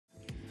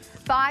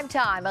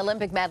5-time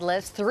Olympic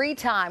medalists,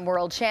 3-time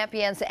world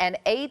champions, and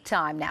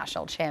 8-time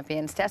national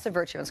champions. Tessa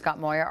and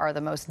Scott Moir are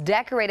the most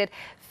decorated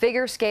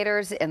figure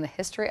skaters in the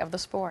history of the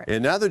sport.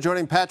 And now they're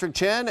joining Patrick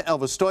Chan,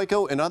 Elvis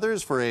Stojko, and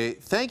others for a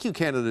Thank You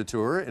Canada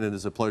tour. And it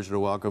is a pleasure to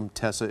welcome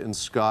Tessa and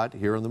Scott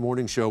here on the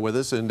morning show with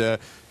us. And you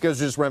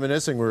guys are just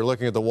reminiscing. We were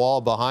looking at the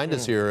wall behind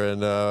us here.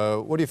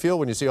 And what do you feel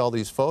when you see all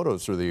these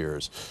photos through the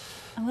years?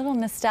 A little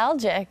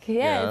nostalgic.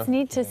 Yeah, it's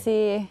neat to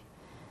see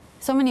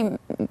so many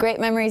great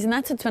memories, and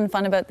that's what's been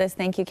fun about this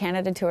Thank You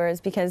Canada tour,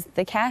 is because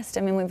the cast,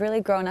 I mean, we've really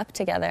grown up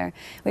together.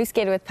 We've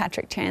skated with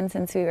Patrick Chan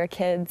since we were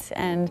kids,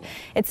 and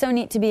it's so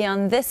neat to be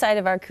on this side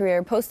of our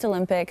career,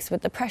 post-Olympics,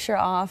 with the pressure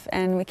off,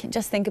 and we can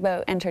just think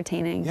about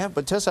entertaining. Yeah,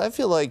 but Tessa, I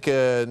feel like,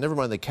 never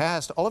mind the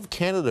cast, all of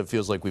Canada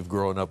feels like we've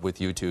grown up with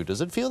you two.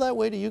 Does it feel that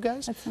way to you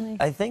guys? That's nice.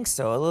 I think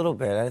so, a little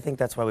bit. I think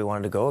that's why we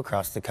wanted to go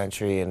across the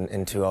country and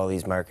into all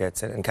these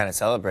markets and kind of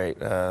celebrate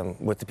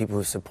with the people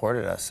who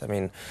supported us. I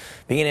mean,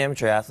 being an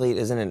amateur athlete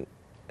isn't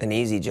an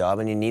easy job,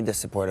 and you need the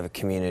support of a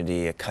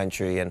community, a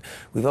country, and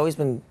we've always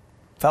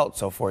felt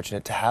so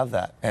fortunate to have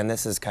that, and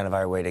this is kind of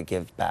our way to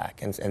give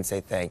back and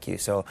say thank you.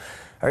 So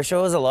our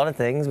show is a lot of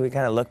things. We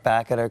kind of look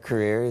back at our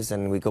careers,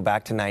 and we go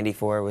back to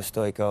 '94 with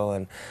Stojko,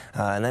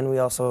 and then we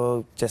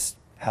also just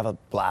have a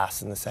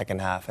blast in the second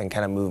half and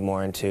kind of move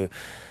more into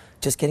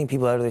just getting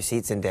people out of their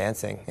seats and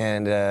dancing.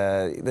 And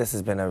this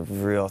has been a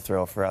real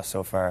thrill for us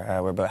so far.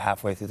 We're about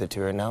halfway through the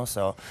tour now,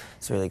 so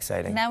it's really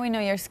exciting. Now we know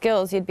your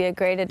skills. You'd be a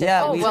great addition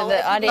Yeah, to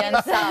the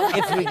audience.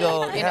 If we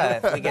go,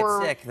 if we get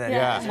sick,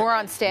 then We're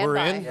on standby. We're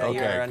in? Yeah,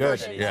 Okay,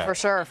 good. Yeah. For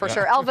sure, for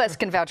sure. Elvis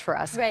can vouch for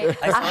us. Right.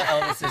 I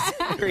saw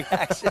Elvis's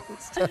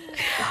reactions.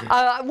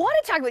 I want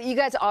to talk about, you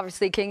guys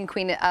obviously king and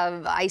queen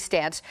of ice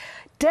dance.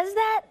 Does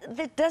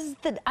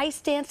the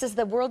ice dance, does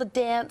the world of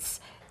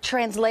dance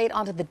translate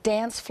onto the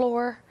dance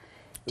floor?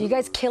 Do you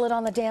guys kill it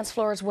on the dance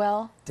floor as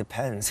well?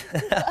 Depends.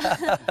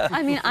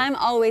 I mean, I'm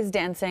always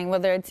dancing,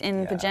 whether it's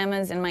in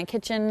pajamas in my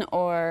kitchen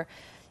or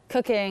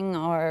cooking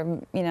or,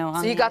 you know,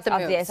 on so you got the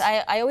moves.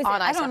 I always,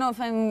 I don't know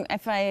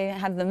if I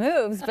have the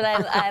moves, but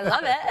I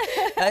love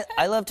it.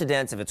 I love to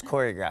dance if it's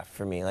choreographed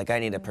for me. Like, I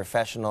need a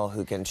professional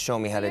who can show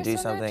me how to do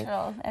something.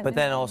 But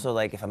then also,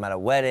 like, if I'm at a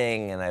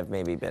wedding and I've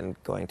maybe been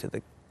going to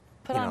the,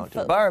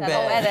 to bar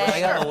bed,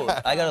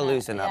 I gotta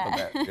loosen up a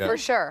bit. Yeah. For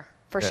sure.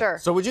 For sure.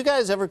 So would you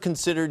guys ever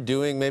consider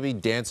doing maybe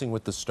Dancing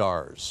with the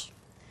Stars?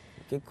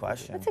 Good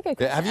question. That's a good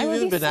question. Have you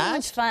even been asked?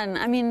 Much fun.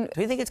 I mean, do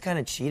you think it's kind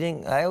of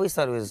cheating? I always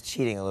thought it was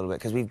cheating a little bit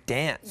because we've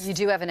danced. You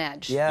do have an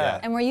edge. Yeah.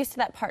 And we're used to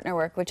that partner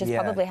work, which is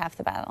probably half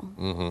the battle.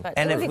 But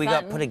and if we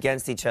got put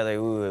against each other,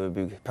 it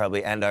would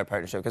probably end our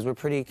partnership because we're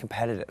pretty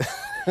competitive.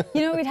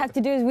 You know what we'd have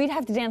to do is we'd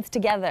have to dance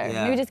together.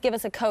 Yeah. Maybe just give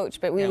us a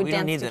coach, but we would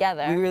dance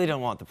together. We really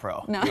don't want the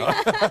pro. No.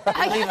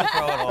 Leave the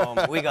pro at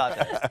home. We got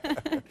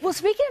this. Well,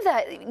 speaking of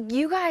that,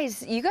 you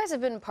guys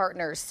have been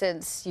partners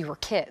since you were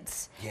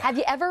kids. Yeah. Have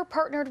you ever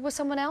partnered with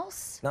someone else?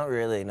 Not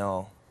really,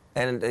 no.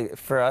 And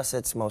for us,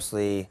 it's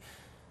mostly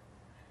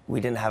we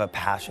didn't have a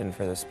passion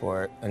for the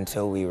sport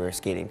until we were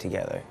skating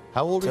together.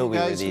 How old are you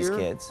guys these here?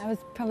 kids. I was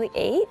probably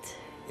 8.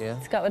 Yeah.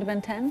 Scott would have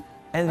been 10.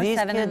 And or these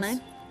 7 kids, and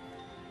 9.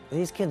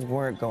 These kids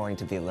weren't going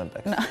to the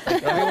Olympics. No.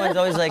 Like, everyone's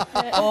always like,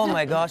 oh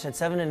my gosh, at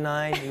 7 and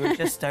 9, you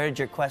just started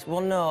your quest. Well,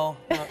 no,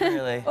 not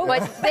really. Oh,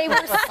 but they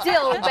were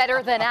still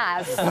better than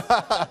us.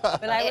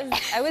 But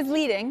I was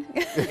leading.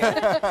 Through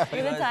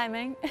the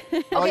timing.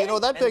 Well, you know,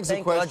 that begs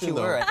the question, you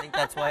though. were. I think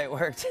that's why it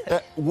worked.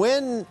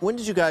 When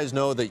did you guys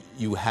know that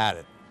you had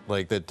it?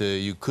 Like that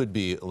you could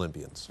be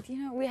Olympians? You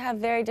know, we have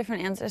very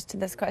different answers to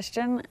this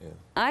question. Yeah.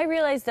 I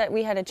realized that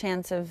we had a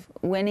chance of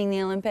winning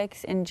the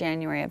Olympics in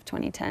January of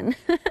 2010.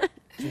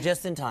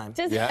 Just in time.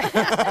 Just yeah.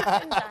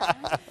 in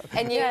time.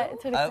 And you?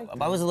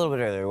 I was a little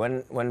bit earlier.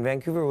 When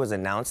Vancouver was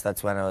announced,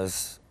 that's when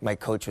my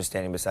coach was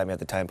standing beside me at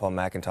the time, Paul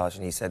McIntosh,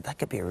 and he said, that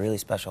could be a really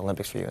special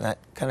Olympics for you. And that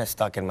kind of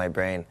stuck in my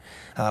brain.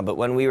 But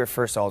when we were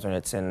first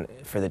alternates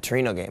for the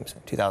Torino Games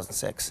in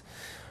 2006,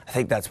 I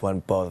think that's when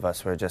both of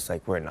us were just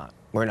like, we're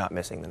not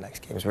missing the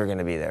next games. We're going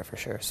to be there for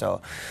sure.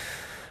 So,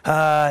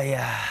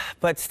 yeah.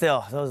 But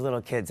still, those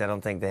little kids, I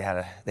don't think they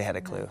had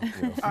a clue.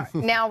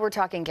 Now we're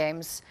talking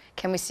games.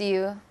 Can we see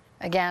you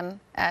again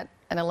at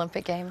an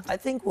Olympic Games? I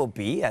think we'll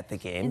be at the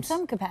games. In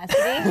some capacity.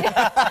 You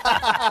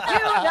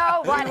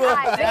know what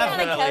I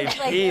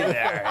definitely be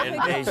there in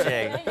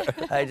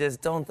Beijing. I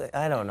just don't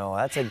I don't know.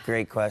 That's a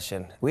great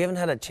question. We haven't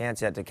had a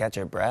chance yet to catch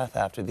our breath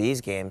after these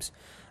games.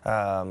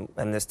 And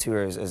this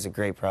tour is a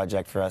great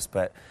project for us,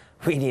 but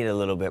we need a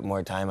little bit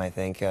more time, I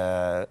think.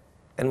 And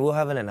we'll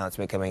have an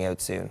announcement coming out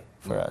soon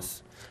for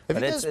us.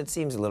 But it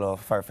seems a little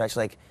far-fetched.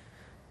 Like,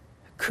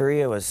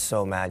 Korea was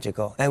so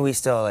magical, and we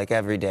still, like,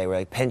 every day we're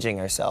like pinching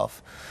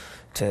ourselves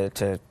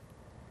to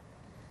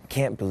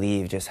can't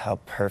believe just how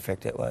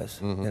perfect it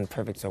was. And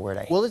perfect's a word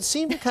I hate. Well, it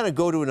seemed to kind of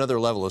go to another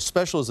level, as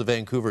special as the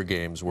Vancouver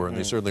Games were, and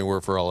they certainly were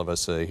for all of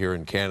us here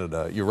in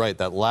Canada. You're right,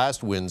 that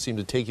last win seemed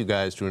to take you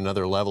guys to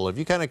another level. Have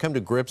you kind of come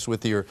to grips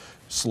with your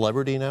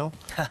celebrity now?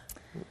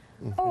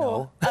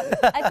 Oh,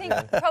 I think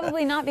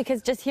probably not,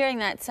 because just hearing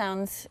that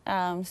sounds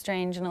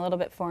strange and a little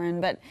bit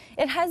foreign, but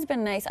it has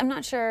been nice. I'm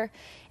not sure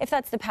if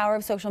that's the power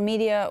of social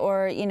media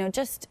or, you know,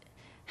 just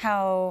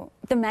how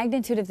the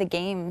magnitude of the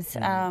games.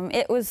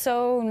 It was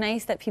so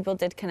nice that people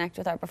did connect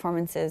with our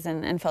performances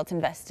and felt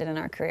invested in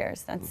our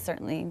careers. That's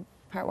certainly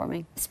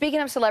heartwarming. Speaking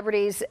of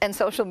celebrities and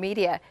social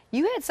media,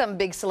 you had some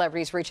big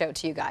celebrities reach out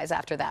to you guys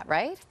after that,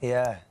 right?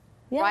 Yeah.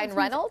 Ryan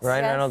Reynolds?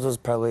 Ryan Yes. Reynolds was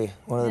probably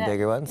one of the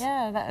bigger ones.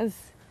 Yeah, that was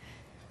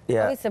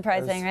Yeah. always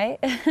surprising, right?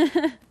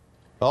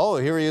 Oh,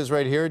 here he is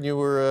right here, and you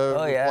were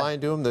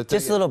replying to him.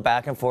 Just a little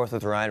back and forth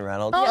with Ryan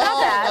Reynolds. Oh,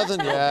 not bad.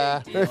 Nothing,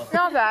 yeah.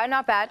 Not bad,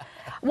 not bad.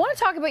 I want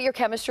to talk about your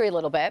chemistry a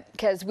little bit,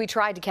 because we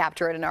tried to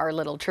capture it in our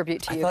little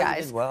tribute to you I thought guys.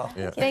 you did well.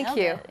 Yeah. Thank Nailed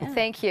you. it, yeah.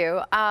 Thank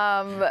you.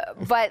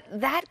 But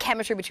that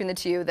chemistry between the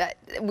two that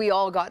we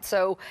all got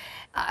so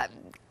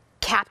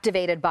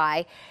captivated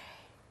by,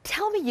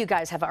 tell me you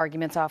guys have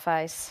arguments off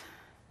ice.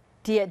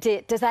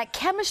 Does that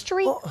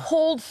chemistry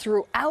hold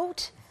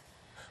throughout?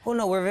 Well,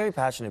 no, we're very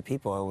passionate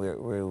people.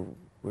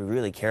 We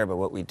really care about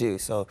what we do.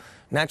 So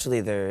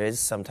naturally there is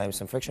sometimes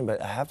some friction,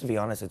 but I have to be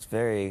honest, it's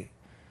very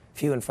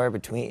few and far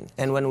between.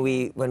 And when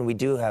we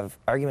do have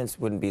arguments,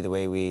 wouldn't be the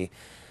way we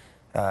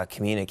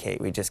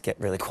communicate. We just get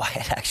really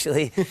quiet,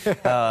 actually.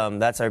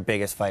 That's our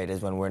biggest fight,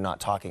 is when we're not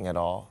talking at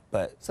all.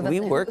 But So we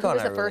work on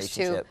our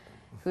relationship.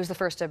 Who's the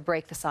first to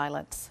break the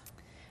silence?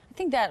 I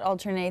think that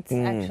alternates,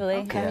 actually.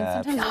 Okay. I mean, Yeah.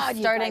 sometimes God, just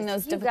you starting guys,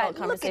 those you difficult guys, look at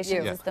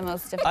conversations you. is the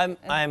most difficult.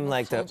 I'm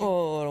like the, I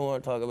don't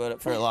want to talk about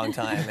it for a long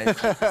time.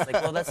 It's just like,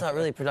 well, that's not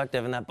really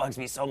productive, and that bugs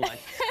me so much.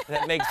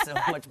 That makes so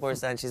much more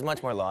sense. She's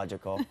much more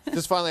logical.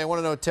 Just finally, I want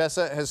to know,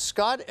 Tessa, has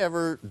Scott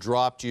ever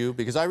dropped you?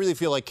 Because I really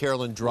feel like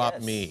Carolyn dropped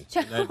Yes. me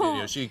in that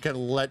video. She kind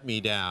of let me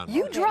down.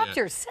 You dropped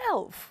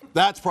yourself.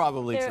 That's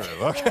probably There,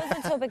 true. Okay. there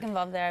was a topic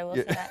involved there, I will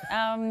say that.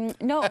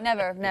 No,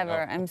 never.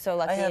 I'm so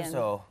lucky. I have and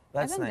so.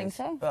 That's I don't nice.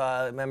 think so.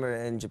 I remember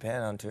in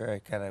Japan on tour,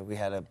 we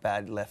had a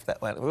bad lift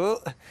that went. Ooh.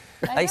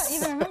 I don't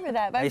even remember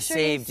that. But I I'm sure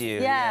saved he's-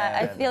 you. Yeah,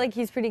 I Yeah. feel like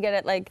he's pretty good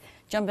at like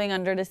jumping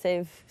under to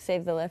save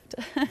the lift.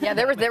 Yeah,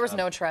 there was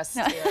no trust.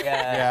 Here.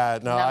 Yeah,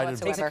 no, I didn't.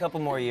 Takes a whatsoever. couple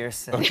more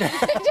years. Just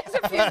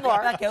a few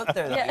more. Back out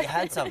there, though. You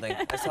had something.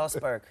 I saw a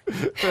spark.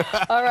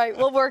 All right,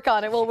 we'll work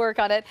on it. We'll work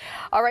on it.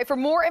 All right, for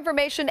more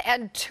information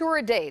and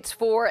tour dates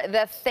for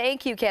the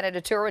Thank You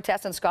Canada Tour with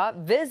Tessa and Scott,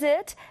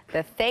 visit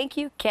the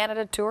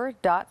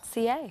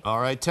thankyoucanadatour.ca. All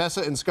right,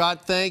 Tessa and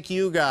Scott, thank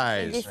you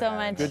guys. Thank you so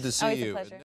much. Good to see Always a you. pleasure.